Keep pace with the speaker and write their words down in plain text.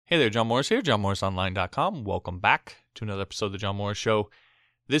Hey there, John Morris here, johnmorrisonline.com. Welcome back to another episode of The John Morris Show.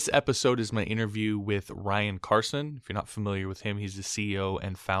 This episode is my interview with Ryan Carson. If you're not familiar with him, he's the CEO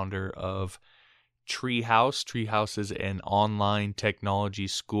and founder of Treehouse. Treehouse is an online technology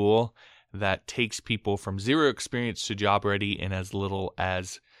school that takes people from zero experience to job ready in as little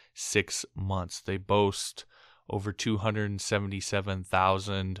as 6 months. They boast over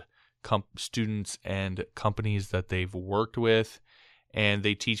 277,000 students and companies that they've worked with, and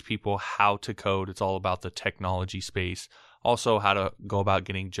they teach people how to code. It's all about the technology space, also how to go about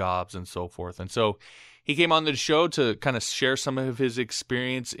getting jobs and so forth. And so he came on the show to kind of share some of his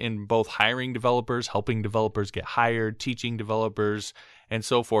experience in both hiring developers, helping developers get hired, teaching developers, and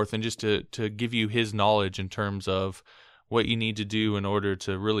so forth, and just to give you his knowledge in terms of what you need to do in order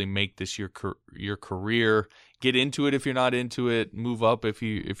to really make this your career. Get into it if you're not into it. Move up if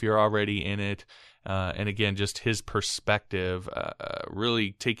you're already in it. And again, just his perspective,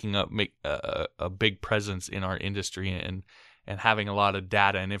 really taking up a big presence in our industry and having a lot of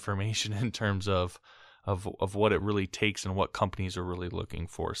data and information in terms of what it really takes and what companies are really looking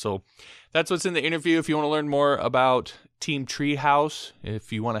for. So that's what's in the interview. If you want to learn more about Team Treehouse,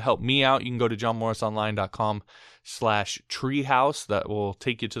 if you want to help me out, you can go to johnmorrisonline.com/treehouse. That will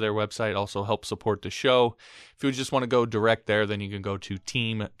take you to their website, also help support the show. If you just want to go direct there, then you can go to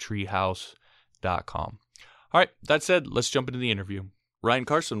teamtreehouse.com. All right, that said, let's jump into the interview. Ryan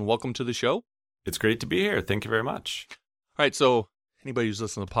Carson, welcome to the show. It's great to be here. Thank you very much. All right, so anybody who's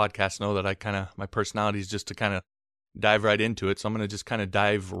listening to the podcast know that my personality is just to kind of dive right into it. So I'm going to just kind of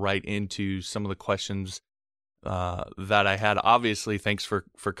dive right into some of the questions that I had. Obviously, thanks for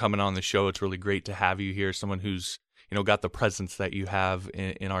coming on the show. It's really great to have you here. Someone who's, got the presence that you have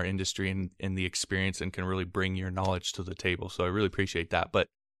in our industry and the experience and can really bring your knowledge to the table. So I really appreciate that. But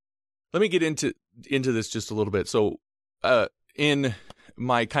let me get into this just a little bit. So in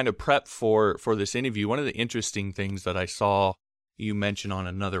my kind of prep for this interview, one of the interesting things that I saw you mention on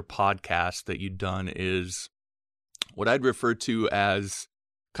another podcast that you'd done is what I'd refer to as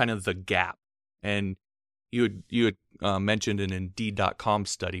kind of the gap. And you had mentioned an Indeed.com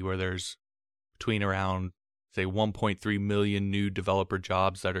study where there's between around, say, 1.3 million new developer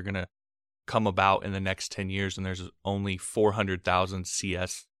jobs that are going to come about in the next 10 years, and there's only 400,000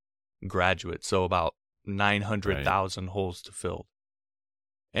 CS graduates, so about 900,000 holes to fill.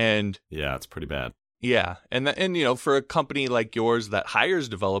 And yeah, it's pretty bad. Yeah, and for a company like yours that hires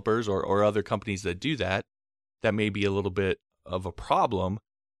developers or other companies that do that may be a little bit of a problem.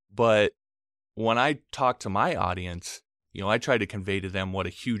 But when I talk to my audience, I try to convey to them what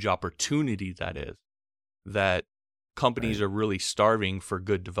a huge opportunity that is, that companies are really starving for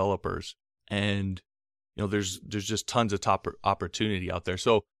good developers, and there's just tons of top opportunity out there.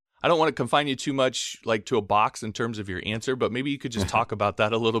 So I don't want to confine you too much to a box in terms of your answer, but maybe you could just talk about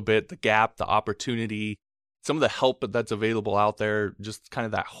that a little bit, the gap, the opportunity, some of the help that's available out there, just kind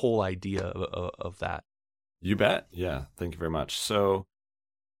of that whole idea of that. You bet. Yeah. Thank you very much. So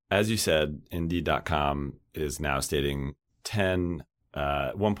as you said, Indeed.com is now stating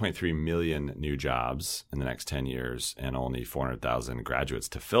 1.3 million new jobs in the next 10 years and only 400,000 graduates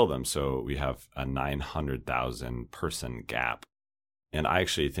to fill them. So we have a 900,000 person gap. And I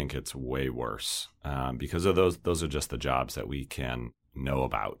actually think it's way worse because of those are just the jobs that we can know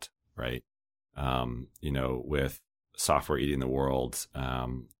about, right? With software eating the world,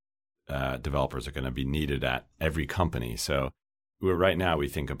 developers are going to be needed at every company. So right now we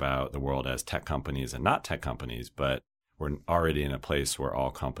think about the world as tech companies and not tech companies, but we're already in a place where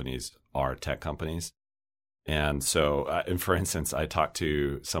all companies are tech companies. And so, and for instance, I talked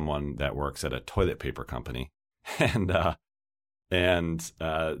to someone that works at a toilet paper company, and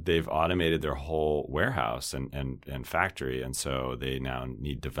they've automated their whole warehouse and factory, and so they now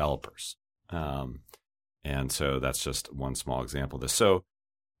need developers. And so that's just one small example of this. So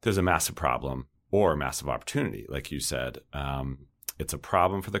there's a massive problem or a massive opportunity, like you said. It's a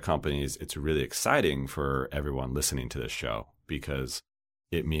problem for the companies. It's really exciting for everyone listening to this show because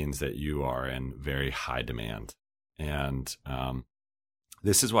it means that you are in very high demand. And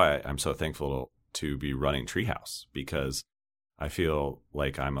this is why I'm so thankful to be running Treehouse, because I feel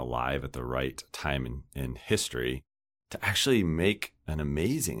like I'm alive at the right time in history to actually make an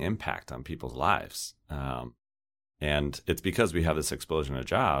amazing impact on people's lives. And it's because we have this explosion of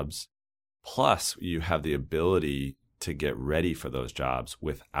jobs, plus you have the ability to get ready for those jobs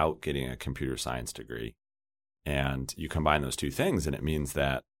without getting a computer science degree. And you combine those two things, and it means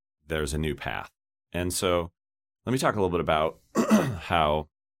that there's a new path. And so let me talk a little bit about how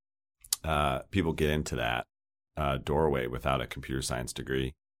people get into that doorway without a computer science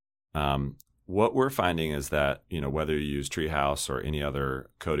degree. what we're finding is that, whether you use Treehouse or any other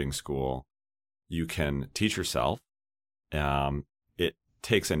coding school, you can teach yourself. It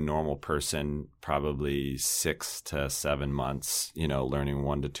takes a normal person probably 6 to 7 months, learning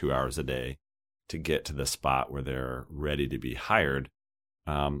 1 to 2 hours a day to get to the spot where they're ready to be hired.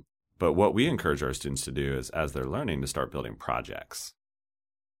 But what we encourage our students to do is, as they're learning, to start building projects.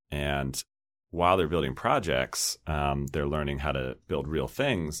 And while they're building projects, they're learning how to build real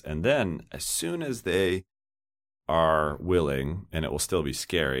things. And then as soon as they are willing, and it will still be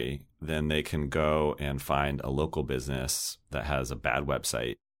scary, then they can go and find a local business that has a bad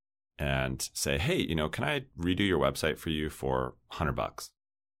website and say, hey, can I redo your website for you for $100?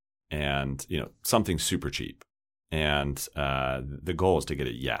 And, something super cheap. And the goal is to get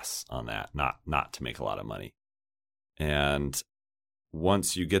a yes on that, not to make a lot of money. And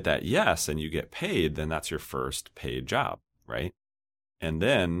once you get that yes and you get paid, then that's your first paid job, right? And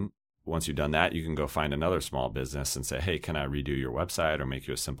then once you've done that, you can go find another small business and say, hey, can I redo your website or make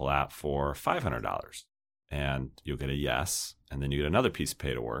you a simple app for $500? And you'll get a yes. And then you get another piece of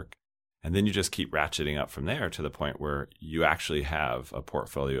paid work. And then you just keep ratcheting up from there to the point where you actually have a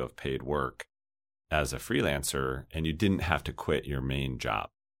portfolio of paid work as a freelancer, and you didn't have to quit your main job,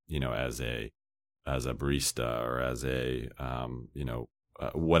 as a barista or as a,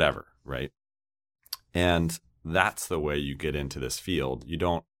 whatever, right? And that's the way you get into this field. You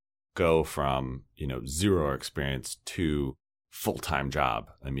don't go from, zero experience to full-time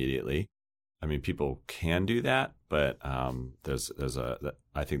job immediately. I mean, people can do that, but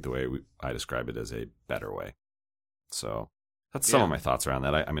I think the way I describe it is a better way. So that's some of my thoughts around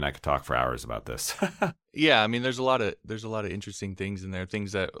that. I mean, I could talk for hours about this. Yeah, I mean, there's a lot of interesting things in there.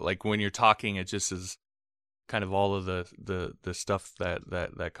 Things that, like, when you're talking, it just is kind of all of the stuff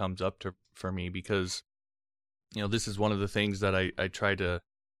that comes up for me, because this is one of the things that I try to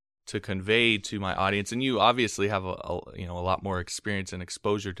convey to my audience. And you obviously have a lot more experience and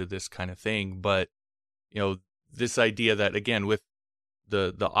exposure to this kind of thing, but this idea that, again, with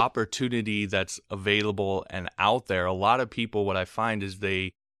the opportunity that's available and out there, a lot of people, what I find is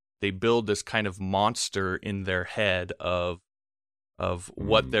they build this kind of monster in their head of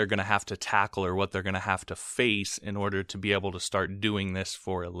what they're going to have to tackle or what they're going to have to face in order to be able to start doing this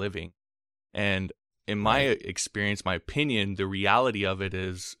for a living. And in my experience, my opinion, the reality of it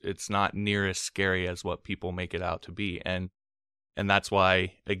is it's not near as scary as what people make it out to be. And that's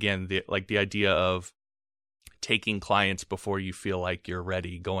why, again, the idea of taking clients before you feel like you're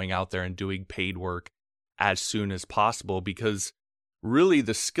ready, going out there and doing paid work as soon as possible, because really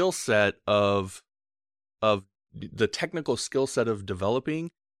the skill set of the technical skill set of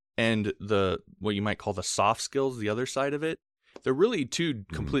developing and what you might call the soft skills, the other side of it, they're really two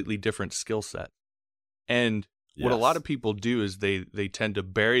completely different skill sets. And what a lot of people do is they tend to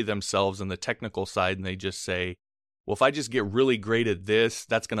bury themselves in the technical side, and they just say, well, if I just get really great at this,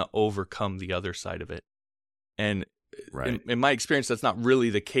 that's going to overcome the other side of it. And in my experience, that's not really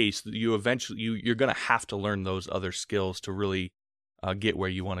the case. You're going to have to learn those other skills to really get where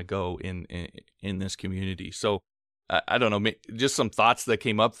you want to go in this community. So I don't know, just some thoughts that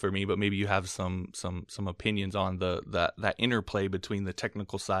came up for me, but maybe you have some opinions on that interplay between the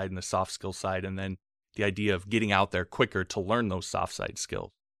technical side and the soft skill side, and then the idea of getting out there quicker to learn those soft side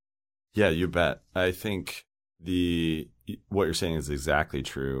skills. Yeah, you bet. I think what you're saying is exactly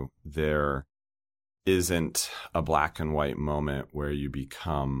true. There isn't a black and white moment where you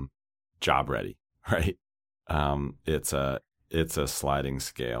become job ready, right? It's a sliding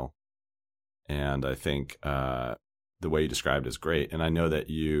scale. And I think the way you described is great. And I know that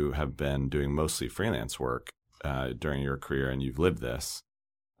you have been doing mostly freelance work during your career, and you've lived this.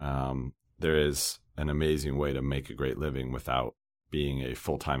 There is an amazing way to make a great living without being a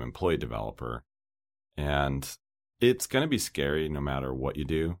full-time employee developer. And it's going to be scary no matter what you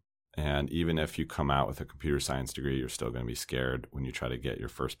do. And even if you come out with a computer science degree, you're still going to be scared when you try to get your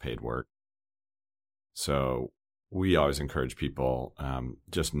first paid work. So we always encourage people,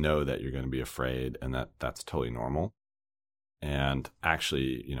 just know that you're going to be afraid, and that's totally normal. And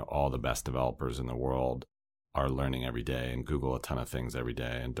actually, all the best developers in the world are learning every day and Google a ton of things every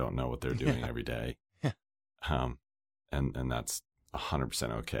day and don't know what they're doing every day. And that's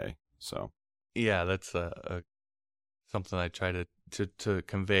 100% okay. So yeah, that's something I try to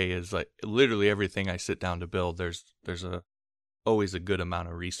convey is, like, literally everything I sit down to build, there's always a good amount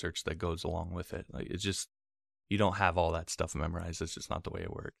of research that goes along with it. Like, it's just, you don't have all that stuff memorized. It's just not the way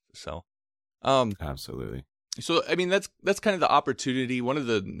it works. So, absolutely. So, I mean, that's kind of the opportunity. One of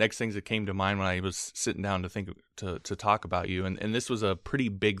the next things that came to mind when I was sitting down to think to talk about you, and this was a pretty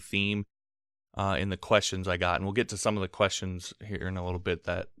big theme in the questions I got, and we'll get to some of the questions here in a little bit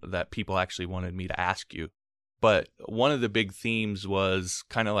that people actually wanted me to ask you. But one of the big themes was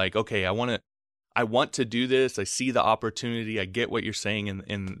kind of like, okay, I want to do this. I see the opportunity. I get what you're saying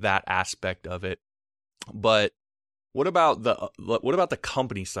in that aspect of it. But what about the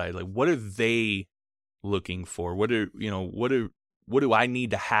company side? Like, what are they looking for? What do I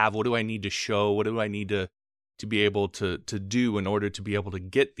need to have? What do I need to show? What do I need to be able to do in order to be able to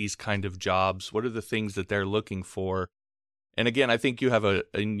get these kind of jobs? What are the things that they're looking for? And again, I think you have a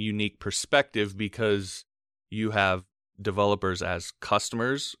unique perspective because you have developers as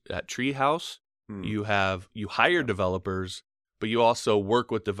customers at Treehouse. You hire developers, but you also work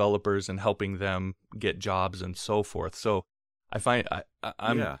with developers and helping them get jobs and so forth. So I find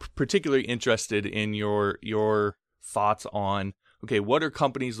I'm particularly interested in your thoughts on, okay, what are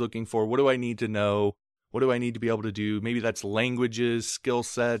companies looking for? What do I need to know? What do I need to be able to do? Maybe that's languages, skill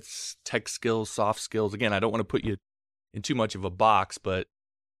sets, tech skills, soft skills. Again, I don't want to put you in too much of a box, but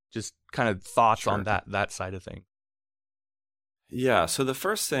just kind of thoughts on that side of things. Yeah. So the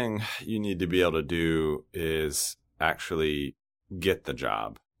first thing you need to be able to do is actually get the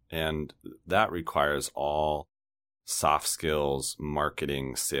job. And that requires all soft skills,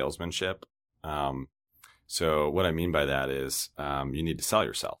 marketing, salesmanship. So what I mean by that is you need to sell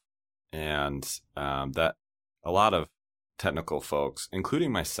yourself. And that a lot of technical folks,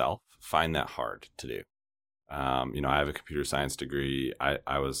 including myself, find that hard to do. I have a computer science degree.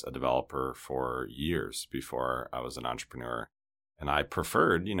 I was a developer for years before I was an entrepreneur. And I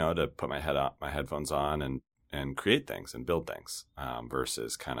preferred, to put my headphones on and create things and build things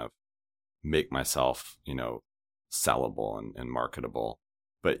versus kind of make myself, sellable and marketable.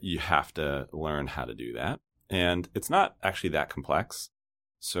 But you have to learn how to do that. And it's not actually that complex.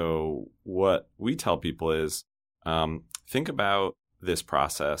 So what we tell people is think about this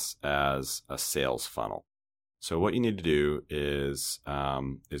process as a sales funnel. So what you need to do is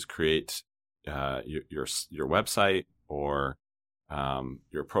create your website or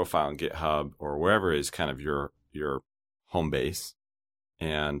your profile on GitHub or wherever is kind of your home base,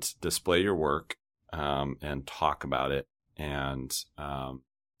 and display your work and talk about it and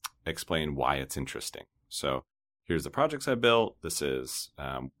explain why it's interesting. So here's the projects I built. This is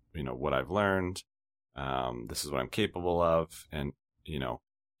what I've learned. This is what I'm capable of, and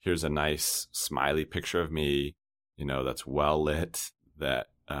here's a nice smiley picture of me, that's well lit, that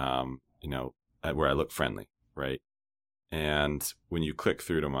where I look friendly, right? And when you click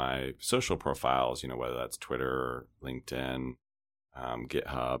through to my social profiles, whether that's Twitter, LinkedIn,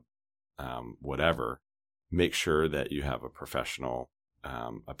 GitHub, whatever, make sure that you have a professional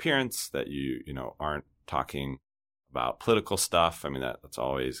appearance, that you aren't talking about political stuff. I mean, that's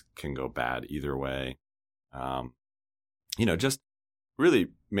always can go bad either way. Just really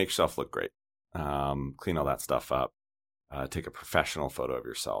make yourself look great. Clean all that stuff up. Take a professional photo of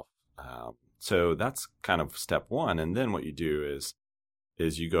yourself. So that's kind of step one. And then what you do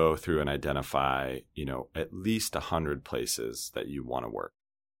is you go through and identify, at least 100 places that you want to work.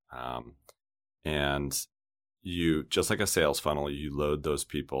 And you, just like a sales funnel, you load those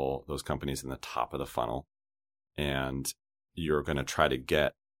companies in the top of the funnel, and you're going to try to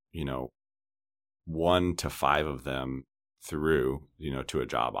get, 1 to 5 of them through, to a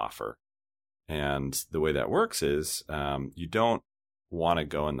job offer. And the way that works is you don't want to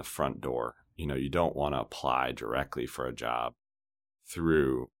go in the front door. You don't want to apply directly for a job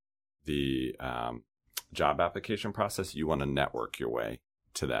through the job application process. You want to network your way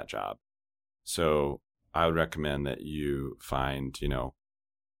to that job. So I would recommend that you find,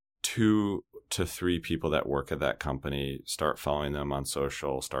 2 to 3 people that work at that company, start following them on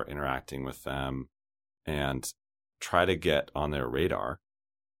social, start interacting with them, and try to get on their radar.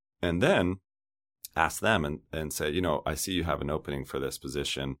 And then ask them and say, I see you have an opening for this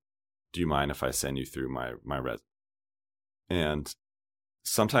position. Do you mind if I send you through my resume? And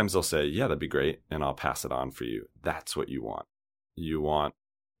sometimes they'll say, yeah, that'd be great. And I'll pass it on for you. That's what you want. You want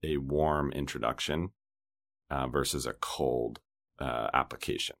a warm introduction versus a cold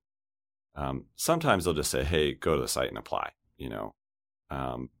application. Sometimes they'll just say, hey, go to the site and apply,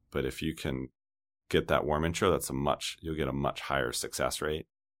 but if you can get that warm intro, you'll get a much higher success rate.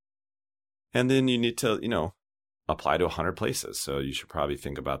 And then you need to, apply to 100 places. So you should probably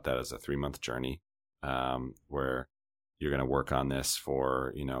think about that as a 3-month journey, where you're going to work on this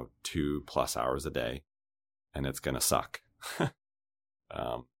for, 2+ hours a day, and it's going to suck.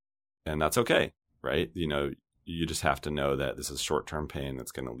 And that's okay, right? You just have to know that this is short-term pain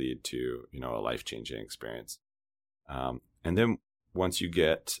that's going to lead to, a life-changing experience. And then once you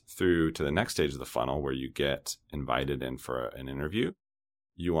get through to the next stage of the funnel, where you get invited in for an interview,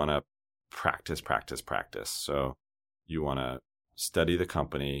 you want to practice, practice, practice. So you want to study the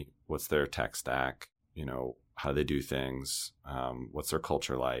company. What's their tech stack? How do they do things? What's their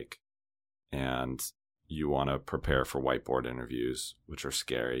culture like? And you want to prepare for whiteboard interviews, which are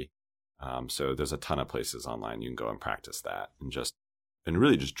scary. So there's a ton of places online you can go and practice that and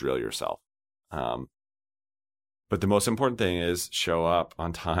really just drill yourself. But the most important thing is show up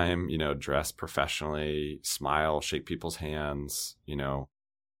on time, dress professionally, smile, shake people's hands,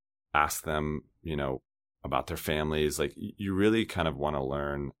 ask them, about their families. Like you really kind of want to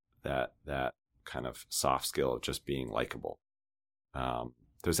learn that kind of soft skill of just being likable.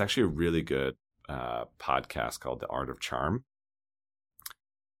 There's actually a really good podcast called The Art of Charm.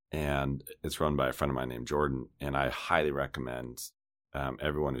 And it's run by a friend of mine named Jordan. And I highly recommend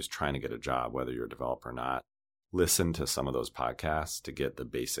everyone who's trying to get a job, whether you're a developer or not, listen to some of those podcasts to get the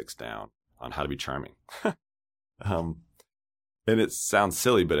basics down on how to be charming. And it sounds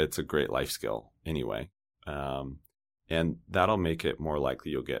silly, but it's a great life skill anyway. And that'll make it more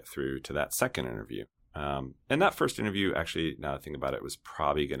likely you'll get through to that second interview. And that first interview, actually, now that I think about it, was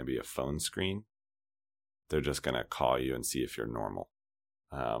probably going to be a phone screen. They're just going to call you and see if you're normal.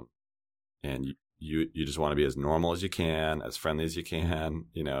 And you just want to be as normal as you can, as friendly as you can,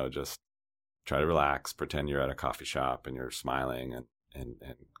 just try to relax, pretend you're at a coffee shop and you're smiling and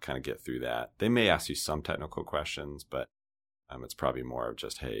kind of get through that. They may ask you some technical questions, but it's probably more of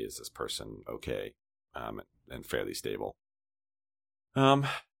just, hey, is this person okay? And fairly stable.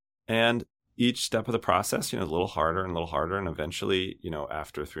 And each step of the process, a little harder and a little harder. And eventually,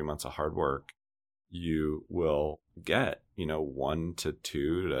 after 3 months of hard work, you will get, 1 to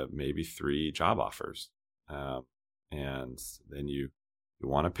 2 to maybe 3 job offers. And then you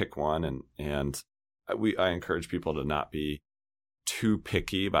want to pick one. And I encourage people to not be too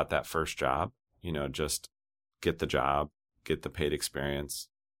picky about that first job. Just get the job, get the paid experience,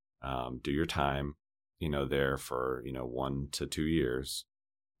 do your time, there for, 1 to 2 years.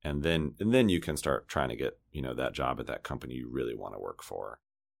 And then you can start trying to get, that job at that company you really want to work for.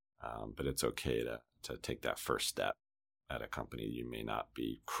 But it's okay to take that first step at a company you may not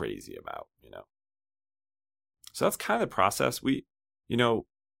be crazy about, So that's kind of the process.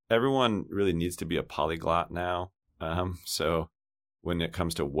 Everyone really needs to be a polyglot now. So when it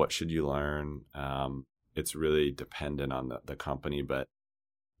comes to what should you learn, it's really dependent on the company, but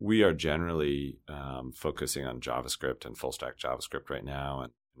we are generally focusing on JavaScript and full stack JavaScript right now,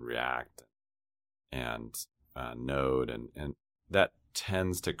 and React and Node, and that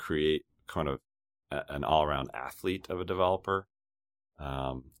tends to create kind of an all-around athlete of a developer.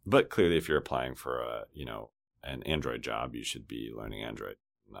 But clearly, if you're applying for an Android job, you should be learning Android,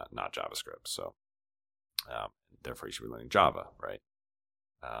 not JavaScript. So therefore, you should be learning Java, right?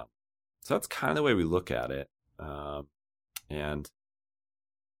 So that's kind of the way we look at it. And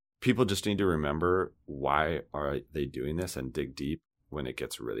people just need to remember, why are they doing this, and dig deep when it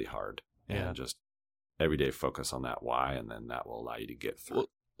gets really hard. Yeah. And just every day focus on that why, and then that will allow you to get through.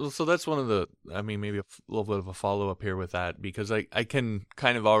 Well, so that's one of the, maybe a little bit of a follow-up here with that, because I can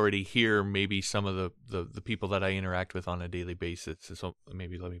kind of already hear maybe some of the people that I interact with on a daily basis. So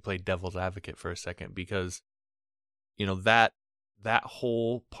maybe let me play devil's advocate for a second, because, that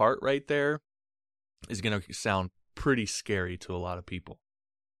whole part right there is going to sound pretty scary to a lot of people.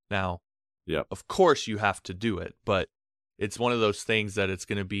 Now, yeah, of course you have to do it, but it's one of those things that it's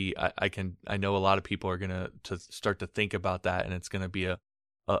going to be, I know a lot of people are going to start to think about that, and it's going to be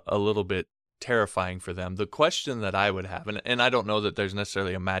a little bit terrifying for them. The question that I would have, and I don't know that there's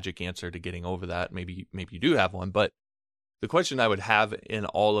necessarily a magic answer to getting over that. Maybe you do have one, but the question I would have in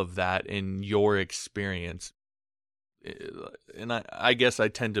all of that, in your experience, and I guess I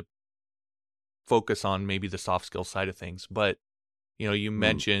tend to focus on maybe the soft skill side of things, but you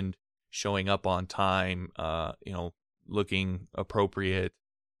mentioned showing up on time, looking appropriate,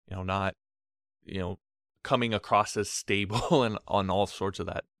 not, coming across as stable and on all sorts of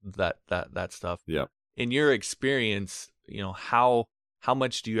that stuff. Yeah. In your experience, how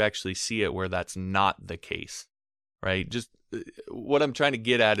much do you actually see it where that's not the case, right? Just what I'm trying to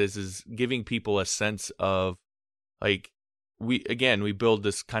get at is giving people a sense of, like, we build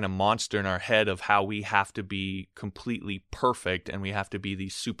this kind of monster in our head of how we have to be completely perfect and we have to be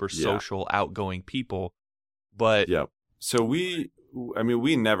these super social, outgoing people. But yeah, so we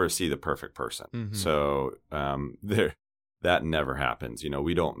never see the perfect person. Mm-hmm. So that never happens.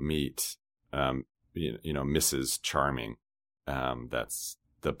 We don't meet Mrs. Charming. That's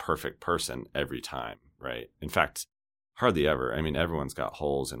the perfect person every time, right? In fact, hardly ever. Everyone's got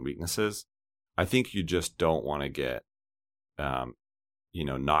holes and weaknesses. I think you just don't want to get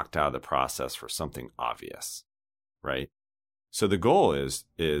knocked out of the process for something obvious, right? So the goal is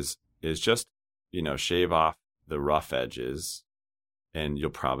is just, shave off the rough edges and you'll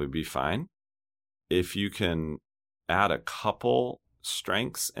probably be fine. If you can add a couple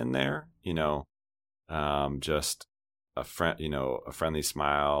strengths in there, just a friendly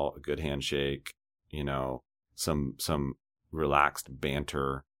smile, a good handshake, some relaxed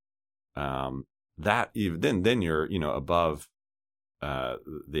banter, then you're, above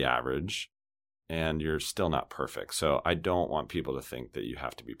the average, and you're still not perfect. So I don't want people to think that you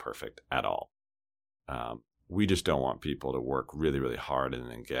have to be perfect at all. We just don't want people to work really, really hard and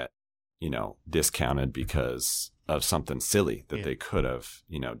then get, discounted because of something silly that they could have,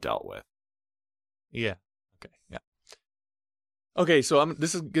 dealt with. Yeah. Okay. Yeah. Okay. So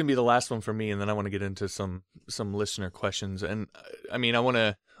this is going to be the last one for me, and then I want to get into some listener questions. And I mean, I want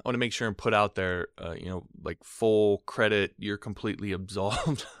to make sure and put out there, like full credit. You're completely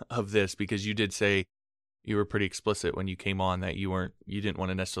absolved of this, because you did say you were pretty explicit when you came on that you didn't want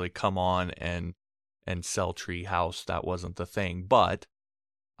to necessarily come on and sell Treehouse. That wasn't the thing. But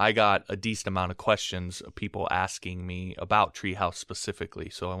I got a decent amount of questions of people asking me about Treehouse specifically.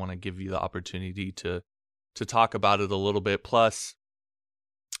 So I want to give you the opportunity to talk about it a little bit. Plus,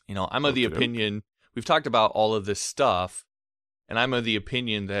 I'm of the opinion, we've talked about all of this stuff, and I'm of the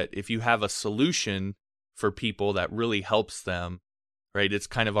opinion that if you have a solution for people that really helps them, right, it's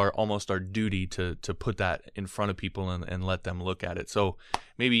kind of almost our duty to put that in front of people and let them look at it. So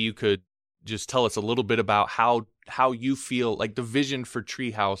maybe you could just tell us a little bit about how you feel, like the vision for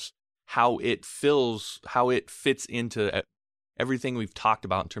Treehouse, how it fits into everything we've talked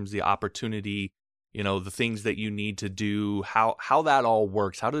about in terms of the opportunity, the things that you need to do, how that all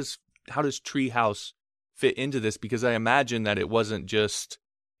works. How does Treehouse fit into this? Because I imagine that it wasn't just,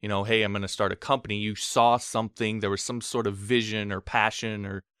 hey, I'm going to start a company. You saw something, there was some sort of vision or passion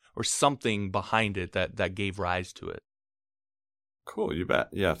or something behind it that gave rise to it. Cool, you bet.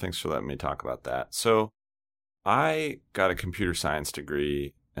 Yeah, thanks for letting me talk about that. So I got a computer science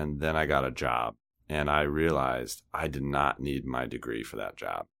degree, and then I got a job, and I realized I did not need my degree for that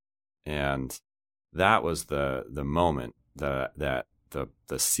job. And that was the moment that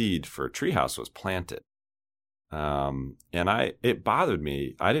the seed for Treehouse was planted. And it bothered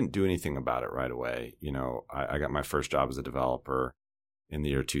me. I didn't do anything about it right away. I got my first job as a developer in the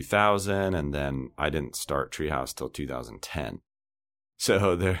year 2000, and then I didn't start Treehouse till 2010.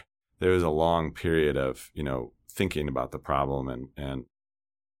 So there was a long period of, thinking about the problem and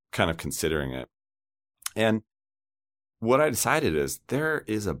kind of considering it. And what I decided is there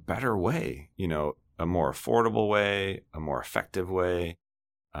is a better way, a more affordable way, a more effective way,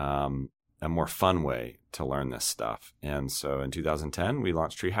 a more fun way to learn this stuff. And so in 2010, we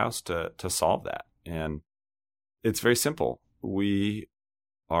launched Treehouse to solve that. And it's very simple. We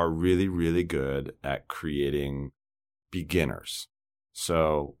are really, really good at creating beginners.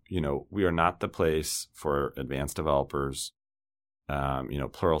 So, we are not the place for advanced developers.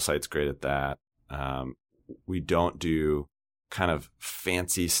 Pluralsight's great at that. We don't do kind of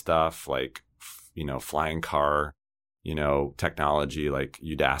fancy stuff like, flying car, technology like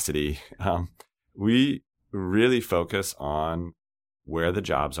Udacity. We really focus on where the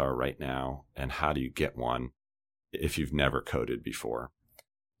jobs are right now and how do you get one if you've never coded before.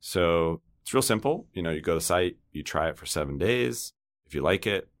 So it's real simple. You go to the site, you try it for 7 days. If you like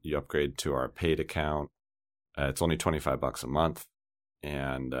it, you upgrade to our paid account. It's only $25 a month.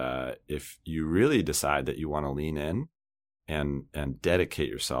 And if you really decide that you want to lean in and dedicate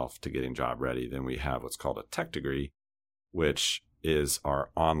yourself to getting job ready, then we have what's called a tech degree, which is our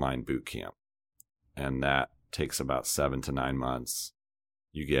online boot camp. And that takes about 7 to 9 months.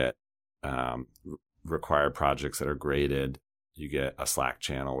 You get required projects that are graded. You get a Slack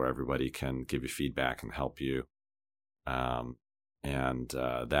channel where everybody can give you feedback and help you.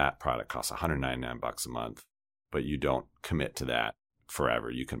 That product costs $199 a month, but you don't commit to that forever.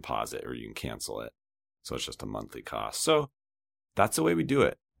 You can pause it or you can cancel it. So it's just a monthly cost. So that's the way we do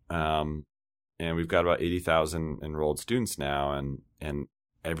it. And we've got about 80,000 enrolled students now. And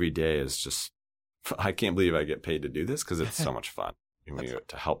every day is just, I can't believe I get paid to do this because it's so much fun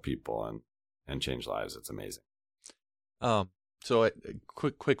to help people and change lives. It's amazing. So a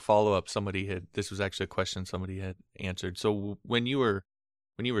quick follow-up. This was actually a question somebody had answered. So when you were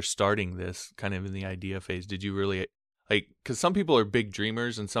starting this kind of in the idea phase, did you really because some people are big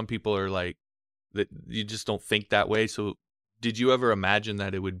dreamers and some people are like that, you just don't think that way. So did you ever imagine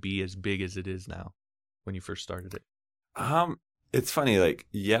that it would be as big as it is now when you first started it? It's funny,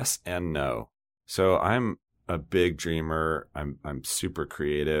 yes and no. So I'm a big dreamer. I'm super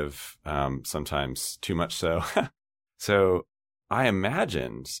creative. Sometimes too much so. So I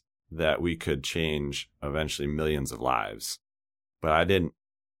imagined that we could change eventually millions of lives, but I didn't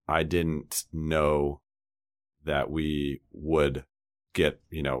I didn't know that we would get,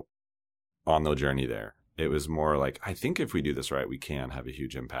 on the journey there. It was more like, I think if we do this right, we can have a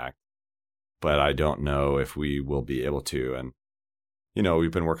huge impact, but I don't know if we will be able to. And,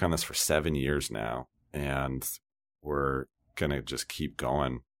 we've been working on this for 7 years now, and we're going to just keep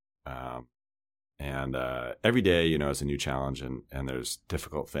going. And every day, is a new challenge, and there's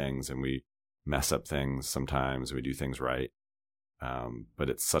difficult things, and we mess up things sometimes, and we do things right. But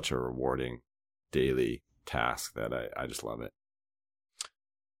it's such a rewarding daily task that I just love it.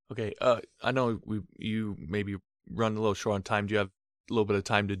 Okay. I know you maybe run a little short on time. Do you have a little bit of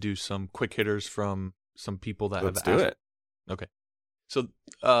time to do some quick hitters from some people that Let's have asked? do it. Okay. So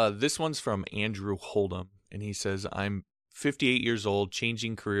this one's from Andrew Holdham, and he says, I'm 58 years old,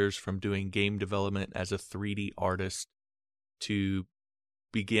 changing careers from doing game development as a 3D artist to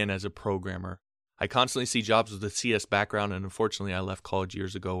begin as a programmer. I constantly see jobs with a CS background, and unfortunately I left college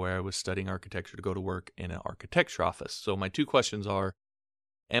years ago where I was studying architecture to go to work in an architecture office. So my two questions are,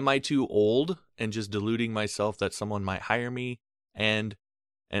 am I too old and just deluding myself that someone might hire me? And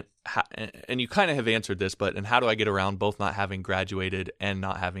you kind of have answered this, but how do I get around both not having graduated and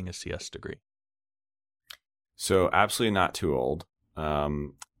not having a CS degree? So absolutely not too old.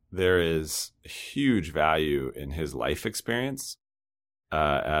 There is huge value in his life experience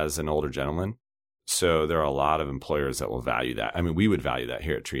as an older gentleman. So there are a lot of employers that will value that. I mean, we would value that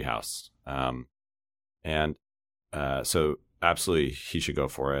here at Treehouse. So absolutely he should go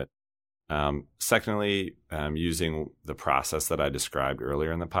for it. Secondly, using the process that I described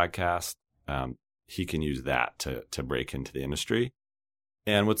earlier in the podcast, he can use that to break into the industry.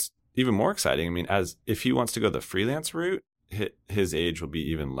 And what's even more exciting, I mean, as if he wants to go the freelance route, his age will be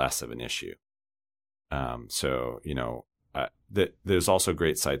even less of an issue. There's also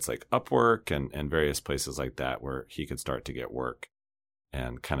great sites like Upwork and various places like that where he could start to get work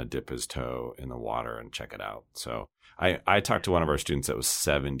and kind of dip his toe in the water and check it out. So I talked to one of our students that was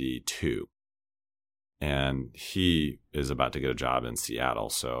 72, and he is about to get a job in Seattle.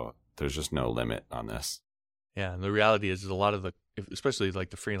 So there's just no limit on this. Yeah, and the reality is a lot of especially like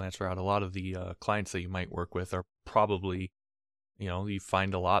the freelance route, a lot of the clients that you might work with are probably, you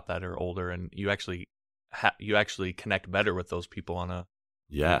find a lot that are older, and you actually connect better with those people on a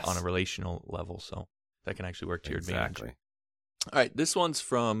relational level. So that can actually work to your advantage. Exactly. All right, this one's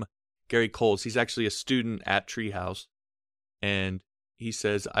from Gary Coles. He's actually a student at Treehouse, and he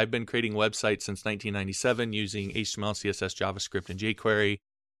says, I've been creating websites since 1997 using HTML, CSS, JavaScript, and jQuery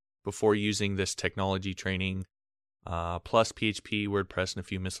before using this technology training, plus PHP, WordPress, and a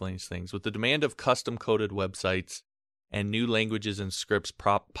few miscellaneous things. With the demand of custom-coded websites and new languages and scripts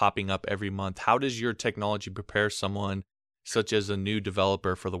popping up every month, how does your technology prepare someone such as a new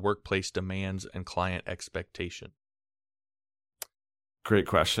developer for the workplace demands and client expectation? Great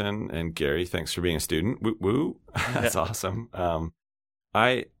question. And Gary, thanks for being a student. Woo woo. That's awesome.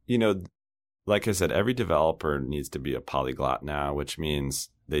 Like I said, every developer needs to be a polyglot now, which means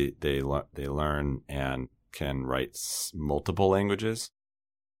they learn and can write multiple languages.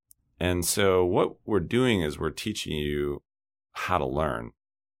 And so what we're doing is we're teaching you how to learn.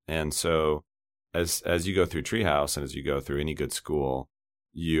 And so as you go through Treehouse and as you go through any good school,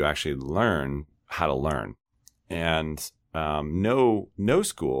 you actually learn how to learn. And no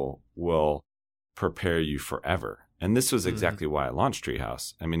school will prepare you forever. And this was exactly why I launched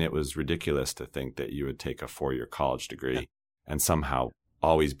Treehouse. I mean, it was ridiculous to think that you would take a 4-year college degree and somehow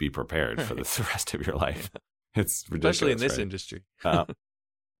always be prepared for the rest of your life. It's ridiculous, especially in this right? industry.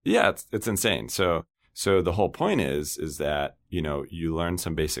 Yeah, it's insane. So the whole point is that, you learn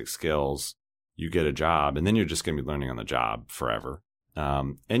some basic skills, you get a job, and then you're just going to be learning on the job forever.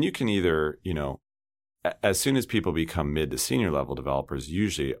 And you can either, as soon as people become mid to senior level developers,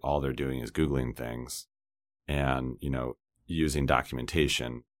 usually all they're doing is Googling things and, using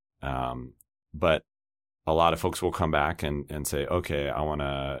documentation. But a lot of folks will come back and say, okay, I'm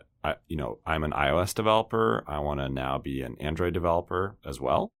an iOS developer. I want to now be an Android developer as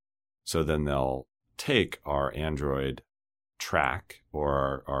well. So then they'll take our Android track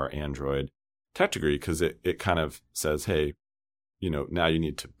or our Android tech degree because it kind of says, hey, now you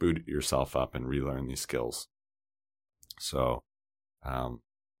need to boot yourself up and relearn these skills. So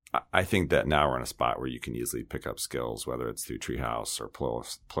I think that now we're in a spot where you can easily pick up skills, whether it's through Treehouse or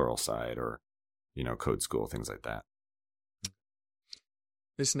Pluralsight or, Code School, things like that.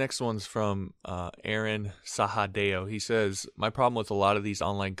 This next one's from Aaron Sahadeo. He says, my problem with a lot of these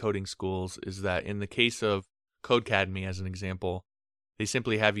online coding schools is that in the case of Codecademy, as an example, they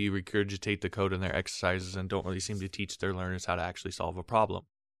simply have you regurgitate the code in their exercises and don't really seem to teach their learners how to actually solve a problem.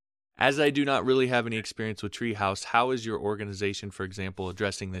 As I do not really have any experience with Treehouse, how is your organization, for example,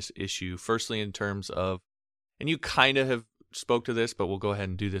 addressing this issue? Firstly, in terms of, and you kind of have spoke to this, but we'll go ahead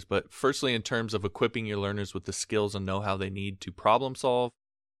and do this. But firstly, in terms of equipping your learners with the skills and know-how they need to problem solve.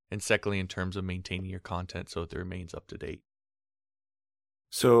 And secondly, in terms of maintaining your content so it remains up to date.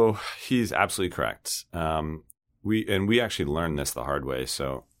 So he's absolutely correct. We actually learned this the hard way.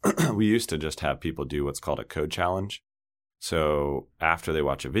 So we used to just have people do what's called a code challenge. So after they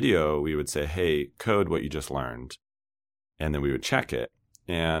watch a video, we would say, hey, code what you just learned. And then we would check it.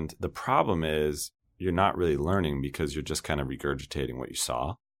 And the problem is you're not really learning because you're just kind of regurgitating what you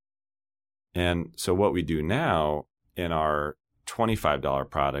saw. And so what we do now in our $25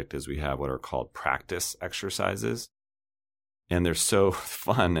 product is we have what are called practice exercises. And they're so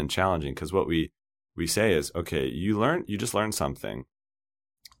fun and challenging because what we say is, okay, you just learned something.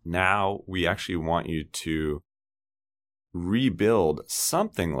 Now we actually want you to rebuild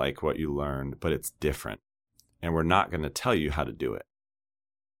something like what you learned, but it's different. And we're not going to tell you how to do it.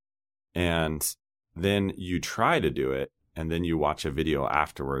 And then you try to do it, and then you watch a video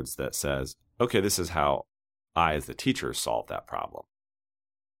afterwards that says, okay, this is how I, as the teacher, solved that problem.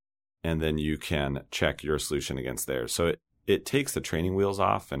 And then you can check your solution against theirs. So it takes the training wheels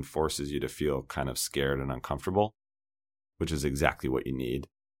off and forces you to feel kind of scared and uncomfortable, which is exactly what you need.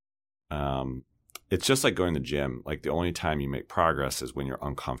 It's just like going to the gym. Like the only time you make progress is when you're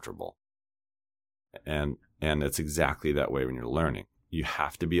uncomfortable. And it's exactly that way when you're learning. You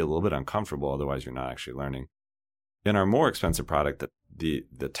have to be a little bit uncomfortable, otherwise you're not actually learning. In our more expensive product,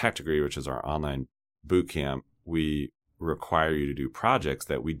 the Tech Degree, which is our online boot camp, we require you to do projects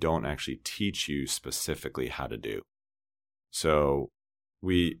that we don't actually teach you specifically how to do. So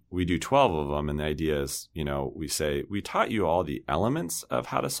we do 12 of them, and the idea is, we say, we taught you all the elements of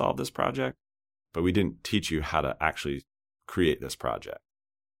how to solve this project, but we didn't teach you how to actually create this project.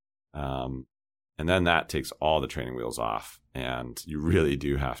 And then that takes all the training wheels off, and you really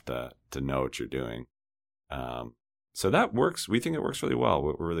do have to know what you're doing. So that works. We think it works really well.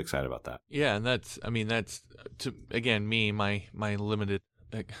 We're really excited about that. Yeah, and that's to, again, my limited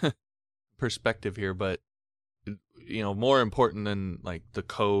perspective here, but more important than like the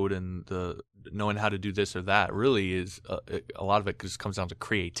code and the knowing how to do this or that really is a lot of it just comes down to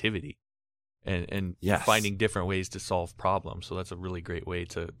creativity and yes. finding different ways to solve problems. So that's a really great way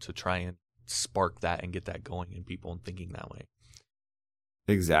to try and spark that and get that going in people and thinking that way.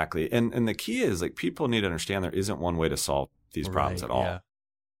 Exactly. And the key is like people need to understand there isn't one way to solve these problems at all.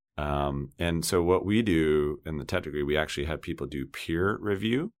 Yeah. And so what we do in the Tech Degree, we actually have people do peer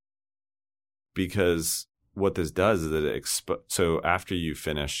review, because what this does is that so after you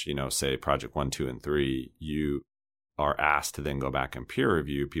finish, say project 1, 2, and 3, you are asked to then go back and peer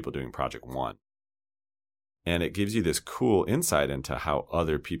review people doing project 1. And it gives you this cool insight into how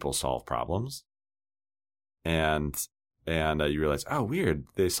other people solve problems. And you realize, oh, weird,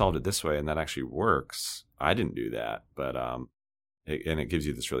 they solved it this way, and that actually works. I didn't do that, but it gives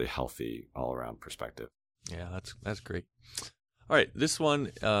you this really healthy all-around perspective. Yeah, that's great. All right, this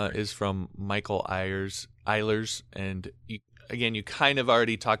one is from Michael Eilers, and you kind of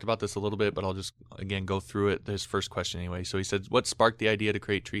already talked about this a little bit, but I'll just again go through it. His first question anyway. So he said, what sparked the idea to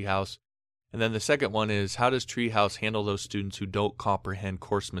create Treehouse? And then the second one is, how does Treehouse handle those students who don't comprehend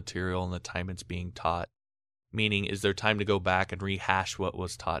course material in the time it's being taught? Meaning, is there time to go back and rehash what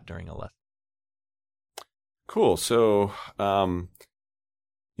was taught during a lesson? Cool. So, the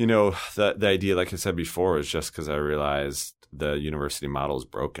idea, like I said before, is just because I realized the university model is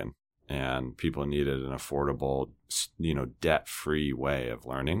broken and people needed an affordable, debt-free way of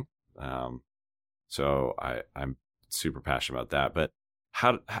learning. So I'm super passionate about that. But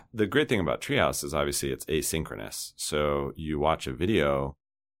the great thing about Treehouse is obviously it's asynchronous. So you watch a video,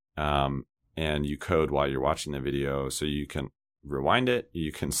 and you code while you're watching the video, so you can rewind it,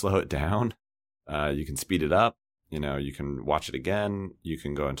 you can slow it down, you can speed it up, you can watch it again, you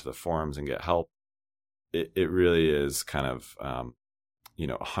can go into the forums and get help. It really is kind of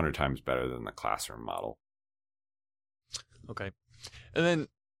 100 times better than the classroom model. Okay. And then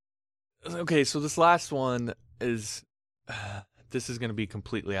so this last one is this is going to be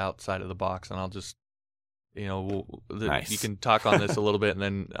completely outside of the box, and I'll just nice. You can talk on this a little bit, and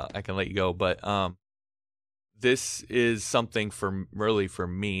then I can let you go. But this is something for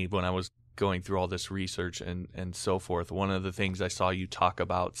me when I was going through all this research and so forth. One of the things I saw you talk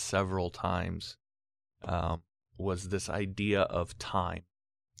about several times was this idea of time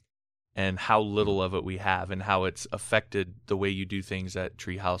and how little of it we have, and how it's affected the way you do things at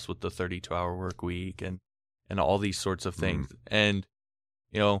Treehouse with the 32-hour work week and all these sorts of things. And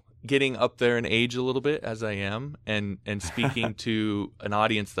getting up there in age a little bit as I am, and speaking to an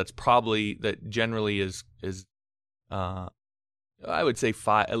audience that generally is I would say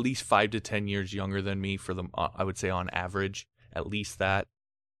at least 5 to 10 years younger than me I would say on average, at least that.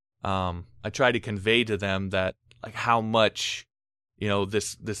 I try to convey to them that like how much,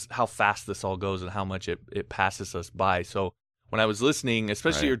 this how fast this all goes and how much it passes us by. So when I was listening,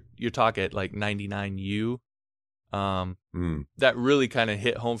 especially Right. your talk at like 99U, that really kind of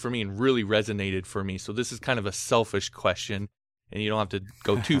hit home for me and really resonated for me. So this is kind of a selfish question, and you don't have to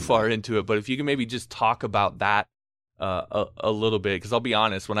go too far into it, but if you can maybe just talk about that a little bit, because I'll be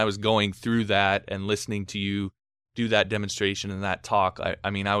honest, when I was going through that and listening to you do that demonstration and that talk, I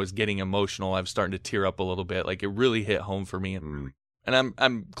mean, I was getting emotional. I was starting to tear up a little bit. Like, it really hit home for me, and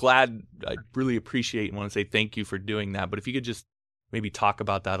I'm glad. I really appreciate and want to say thank you for doing that. But if you could just maybe talk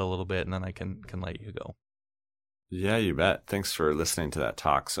about that a little bit, and then I can let you go. Yeah, you bet. Thanks for listening to that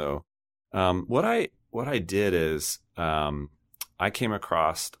talk. So, what I did is I came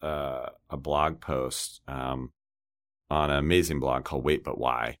across a blog post on an amazing blog called Wait But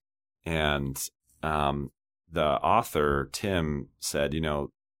Why, and the author Tim said,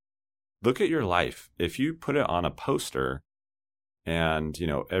 look at your life. If you put it on a poster, and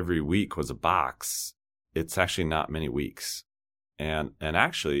every week was a box, it's actually not many weeks, and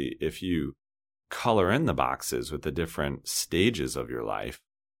actually, if you color in the boxes with the different stages of your life,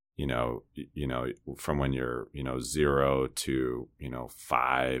 from when you're, 0 to,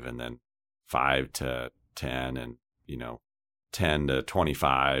 5, and then 5 to 10, and, 10 to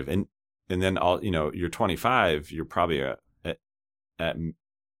 25. And then you're 25, you're probably at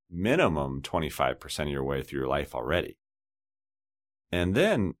minimum 25% of your way through your life already. And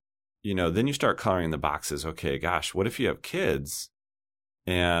then, then you start coloring the boxes. Okay, gosh, what if you have kids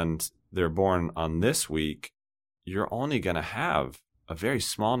and they're born on this week? You're only going to have a very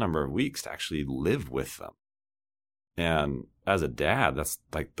small number of weeks to actually live with them. And as a dad, that's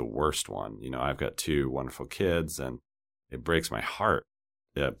like the worst one. I've got 2 wonderful kids, and it breaks my heart.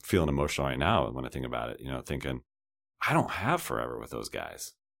 Feeling emotional right now when I think about it, thinking I don't have forever with those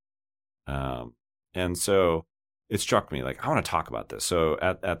guys. And so it struck me, like, I want to talk about this. So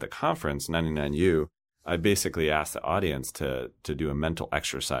at the conference, 99U, I basically asked the audience to do a mental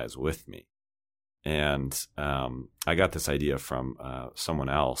exercise with me. And I got this idea from someone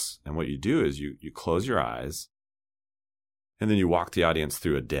else. And what you do is you close your eyes, and then you walk the audience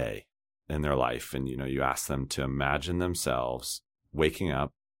through a day in their life. And, you ask them to imagine themselves waking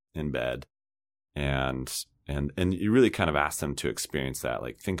up in bed, and you really kind of ask them to experience that.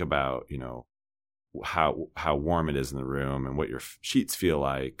 Like, think about, how warm it is in the room, and what your sheets feel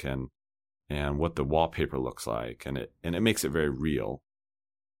like, and what the wallpaper looks like. And it makes it very real.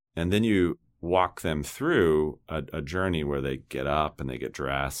 And then you walk them through a journey where they get up and they get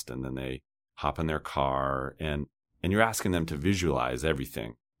dressed, and then they hop in their car, and you're asking them to visualize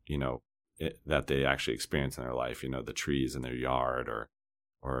everything, that they actually experience in their life, the trees in their yard,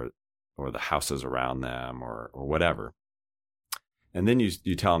 or the houses around them, or whatever. And then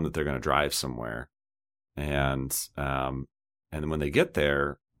you tell them that they're going to drive somewhere. And then when they get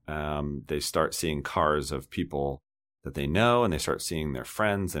there, they start seeing cars of people that they know, and they start seeing their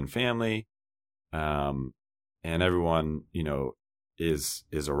friends and family. And everyone, is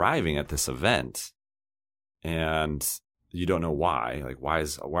arriving at this event, and you don't know why. Like, why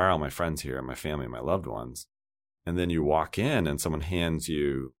are all my friends here, and my family, and my loved ones? And then you walk in, and someone hands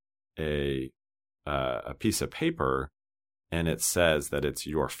you a piece of paper, and it says that it's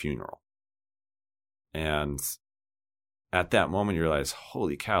your funeral. And at that moment, you realize,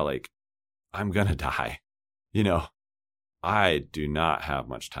 holy cow, like, I'm going to die. I do not have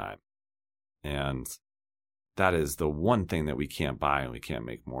much time. And that is the one thing that we can't buy and we can't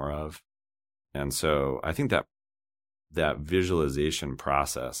make more of. And so I think that visualization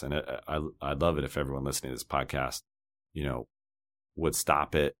process, and I'd love it if everyone listening to this podcast, would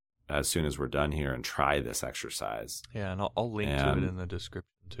stop it as soon as we're done here and try this exercise. Yeah, and I'll link to it in the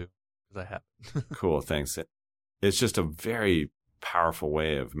description too, because I have. Cool, thanks. It's just a very powerful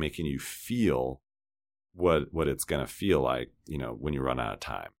way of making you feel what it's going to feel like, when you run out of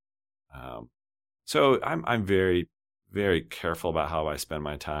time. So I'm very, very careful about how I spend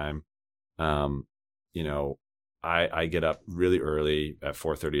my time. I get up really early at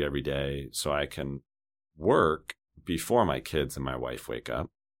 4:30 every day so I can work before my kids and my wife wake up.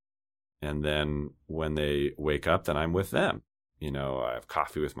 And then when they wake up, then I'm with them. I have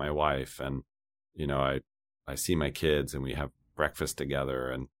coffee with my wife, and, I see my kids, and we have breakfast together,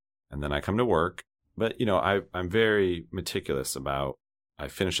 and then I come to work. But, I'm very meticulous about, I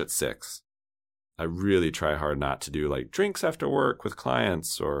finish at 6. I really try hard not to do like drinks after work with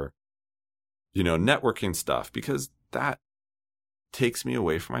clients or, networking stuff, because that takes me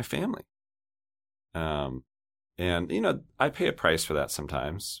away from my family. And I pay a price for that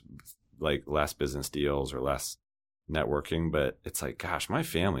sometimes, like less business deals or less networking, but it's like, gosh, my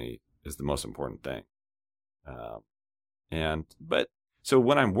family is the most important thing. So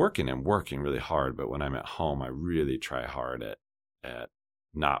when I'm working really hard, but when I'm at home, I really try hard at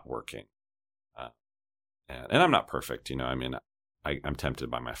not working. And I'm not perfect, I'm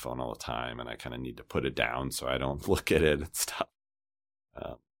tempted by my phone all the time, and I kind of need to put it down so I don't look at it and stuff.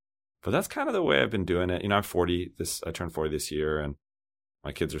 But that's kind of the way I've been doing it. I'm 40. I turned 40 this year, and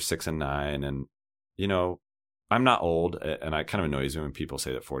my kids are 6 and 9. And I'm not old, and it kind of annoys me when people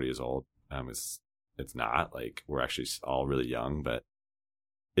say that 40 is old. It's not. Like, we're actually all really young, but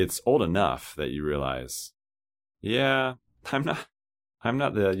it's old enough that you realize, yeah, I'm not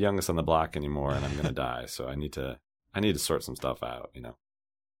the youngest on the block anymore, and I'm gonna die. So I need to sort some stuff out.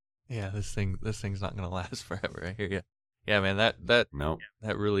 Yeah, this thing's not gonna last forever. I hear you. Yeah, man, that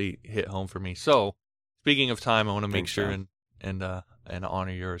really hit home for me. So, speaking of time, I want to make sure and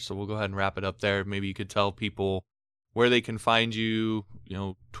honor yours. So we'll go ahead and wrap it up there. Maybe you could tell people where they can find you.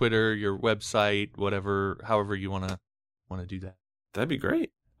 Twitter, your website, whatever, however you want to do that. That'd be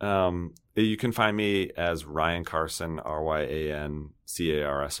great. You can find me as Ryan Carson,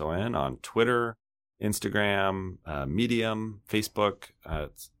 RyanCarson on Twitter, Instagram, Medium, Facebook.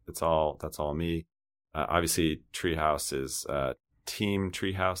 That's all me. Obviously, Treehouse is Team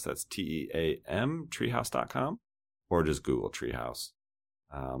Treehouse. That's TEAM, treehouse.com, or just Google Treehouse.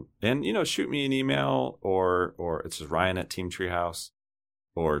 And shoot me an email, or it's just Ryan at Team Treehouse,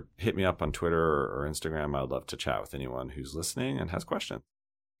 or hit me up on Twitter or Instagram. I'd love to chat with anyone who's listening and has questions.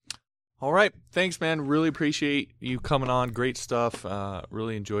 All right. Thanks, man. Really appreciate you coming on. Great stuff.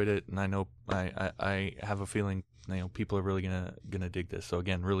 Really enjoyed it. And I know I have a feeling, people are really gonna dig this. So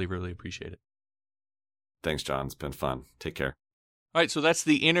again, really, really appreciate it. Thanks, John. It's been fun. Take care. All right. So that's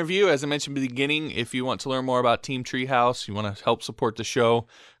the interview. As I mentioned at the beginning, if you want to learn more about Team Treehouse, you want to help support the show,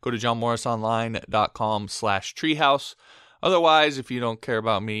 go to johnmorrisonline.com/treehouse. Otherwise, if you don't care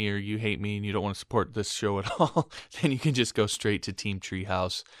about me or you hate me and you don't want to support this show at all, then you can just go straight to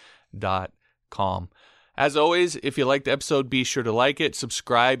teamtreehouse.com. As always, if you liked the episode, be sure to like it,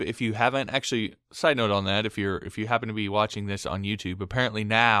 subscribe if you haven't. Actually, side note on that, if you happen to be watching this on YouTube, apparently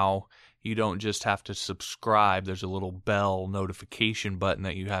now you don't just have to subscribe. There's a little bell notification button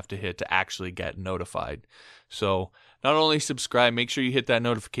that you have to hit to actually get notified. So not only subscribe, make sure you hit that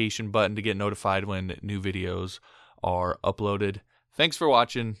notification button to get notified when new videos are uploaded. Thanks for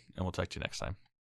watching, and we'll talk to you next time.